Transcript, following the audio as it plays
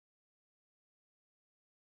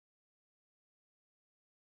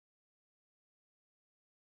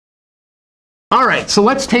All right, so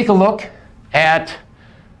let's take a look at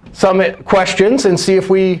some questions and see if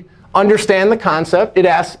we understand the concept. It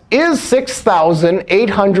asks, is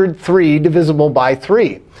 6,803 divisible by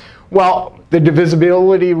 3? Well, the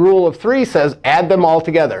divisibility rule of 3 says add them all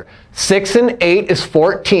together. 6 and 8 is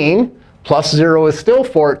 14, plus 0 is still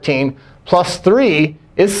 14, plus 3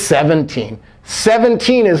 is 17.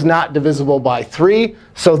 17 is not divisible by 3,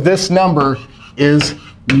 so this number is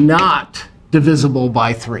not divisible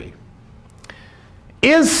by 3.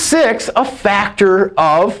 Is 6 a factor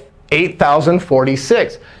of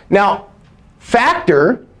 8,046? Now,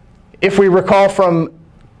 factor, if we recall from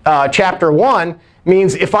chapter 1,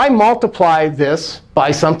 means if I multiply this by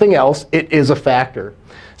something else, it is a factor.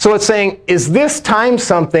 So it's saying, is this times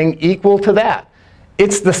something equal to that?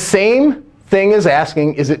 It's the same thing as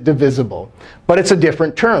asking, is it divisible? But it's a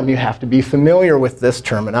different term. You have to be familiar with this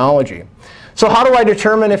terminology. So how do I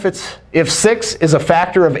determine if 6 is a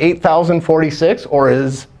factor of 8,046, or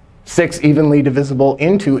is 6 evenly divisible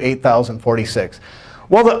into 8,046?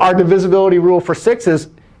 Well, our divisibility rule for 6 is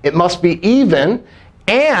it must be even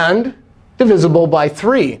and divisible by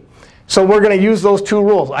 3. So we're going to use those two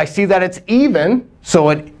rules. I see that it's even, so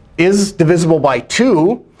it is divisible by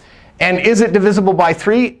 2. And is it divisible by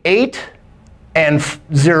 3? 8 and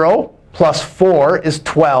 0 plus 4 is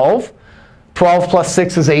 12. 12 plus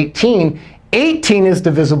 6 is 18. 18 is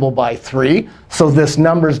divisible by 3, so this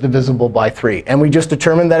number is divisible by 3. And we just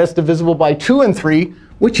determined that it's divisible by 2 and 3,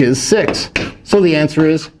 which is 6. So the answer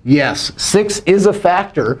is yes, 6 is a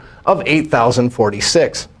factor of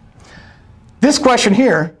 8,046. This question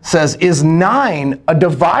here says, is 9 a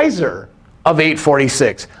divisor of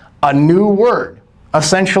 846? A new word.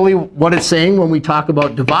 Essentially, what it's saying when we talk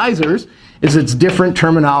about divisors is it's different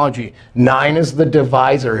terminology. 9 is the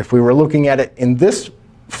divisor. If we were looking at it in this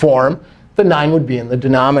form, the 9 would be in the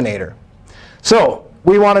denominator. So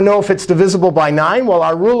we want to know if it's divisible by 9. Well,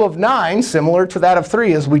 our rule of 9, similar to that of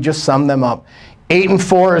 3, is we just sum them up. 8 and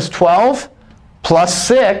 4 is 12, plus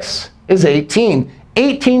 6 is 18.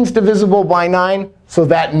 18 is divisible by 9, so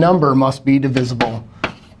that number must be divisible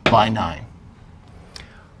by 9.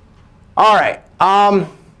 All right,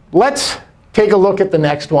 let's take a look at the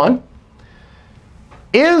next one.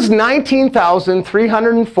 Is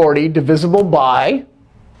 19,340 divisible by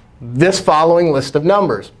this following list of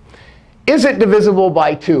numbers? Is it divisible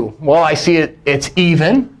by 2? Well, I see it's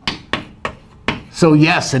even. So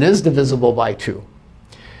yes, it is divisible by 2.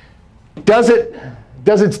 Does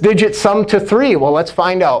its digits sum to 3? Well, let's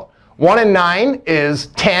find out. 1 and 9 is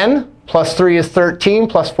 10, plus 3 is 13,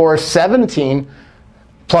 plus 4 is 17,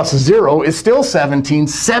 plus 0 is still 17.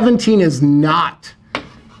 17 is not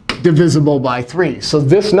divisible by 3. So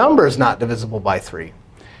this number is not divisible by 3.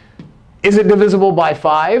 Is it divisible by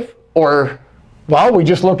 5? Or, well, we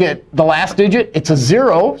just look at the last digit. It's a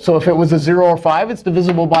 0. So if it was a 0 or 5, it's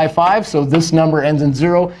divisible by 5. So this number ends in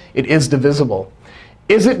 0. It is divisible.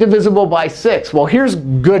 Is it divisible by 6? Well, here's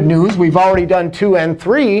good news. We've already done 2 and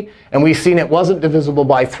 3, and we've seen it wasn't divisible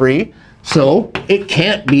by 3. So it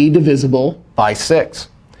can't be divisible by 6.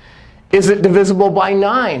 Is it divisible by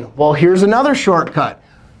 9? Well, here's another shortcut.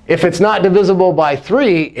 If it's not divisible by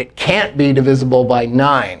 3, it can't be divisible by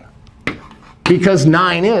 9. Because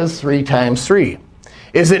 9 is 3 times 3.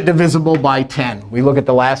 Is it divisible by 10? We look at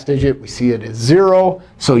the last digit. We see it is 0.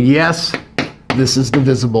 So yes, this is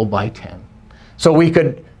divisible by 10. So we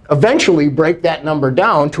could eventually break that number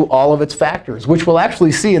down to all of its factors, which we'll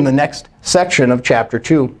actually see in the next section of chapter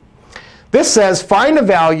 2. This says, find a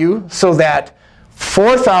value so that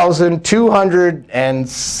 4,200 and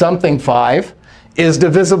something 5 is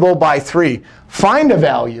divisible by 3. Find a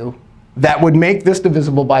value that would make this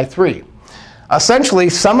divisible by 3. Essentially,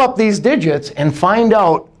 sum up these digits and find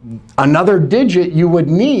out another digit you would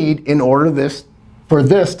need in order for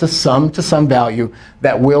this to sum to some value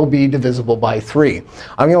that will be divisible by 3.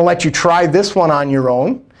 I'm going to let you try this one on your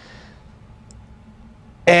own.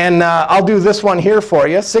 And I'll do this one here for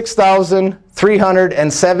you,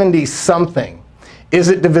 6,370 something. Is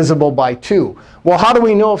it divisible by 2? Well, how do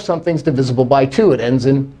we know if something's divisible by 2? It ends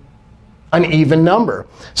in an even number.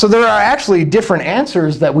 So there are actually different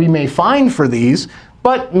answers that we may find for these,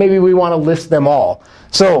 but maybe we want to list them all.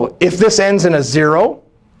 So if this ends in a 0,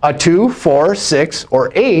 a 2, 4, 6,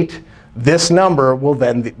 or 8, this number will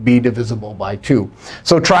then be divisible by 2.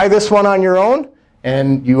 So try this one on your own,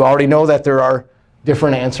 and you already know that there are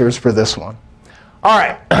different answers for this one. All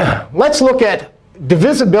right, let's look at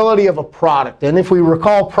divisibility of a product. And if we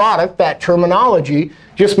recall product, that terminology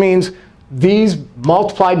just means these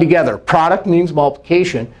multiplied together. Product means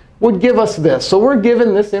multiplication, would give us this. So we're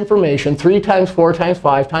given this information, 3 times 4 times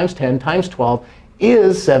 5 times 10 times 12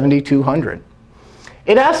 is 7,200.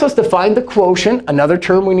 It asks us to find the quotient, another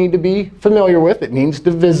term we need to be familiar with. It means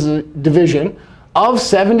division of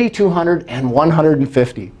 7,200 and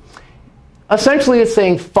 150. Essentially, it's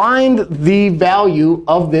saying find the value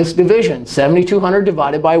of this division, 7,200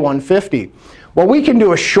 divided by 150. Well, we can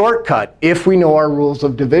do a shortcut if we know our rules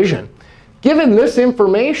of division. Given this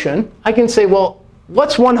information, I can say, well,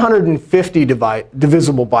 what's 150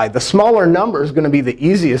 divisible by? The smaller number is going to be the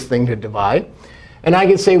easiest thing to divide. And I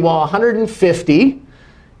can say, well, 150,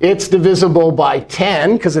 it's divisible by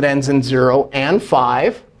 10, because it ends in 0, and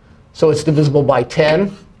 5. So it's divisible by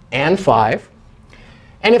 10 and 5.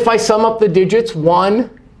 And if I sum up the digits, 1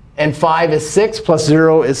 and 5 is 6, plus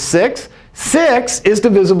 0 is 6. 6 is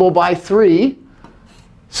divisible by 3.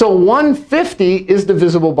 So 150 is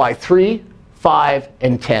divisible by 3, 5,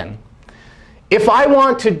 and 10. If I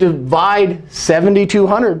want to divide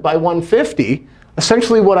 7,200 by 150,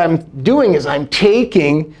 essentially what I'm doing is I'm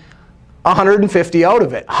taking 150 out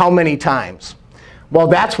of it. How many times? Well,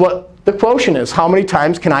 that's what the quotient is. How many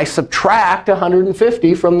times can I subtract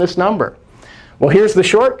 150 from this number? Well, here's the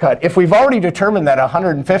shortcut. If we've already determined that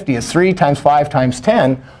 150 is 3 times 5 times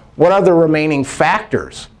 10, what are the remaining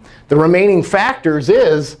factors? The remaining factors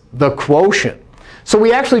is the quotient. So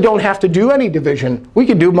we actually don't have to do any division. We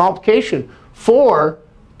can do multiplication. 4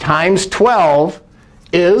 times 12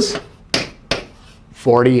 is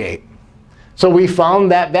 48. So we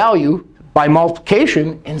found that value by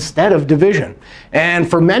multiplication instead of division. And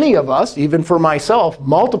for many of us, even for myself,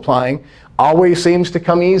 multiplying always seems to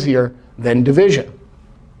come easier than division.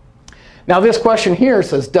 Now this question here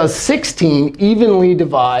says, does 16 evenly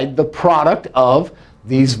divide the product of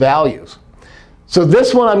these values? So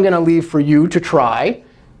this one I'm going to leave for you to try.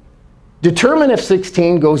 Determine if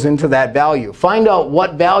 16 goes into that value. Find out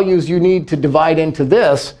what values you need to divide into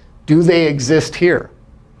this. Do they exist here?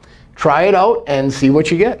 Try it out and see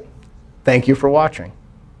what you get. Thank you for watching.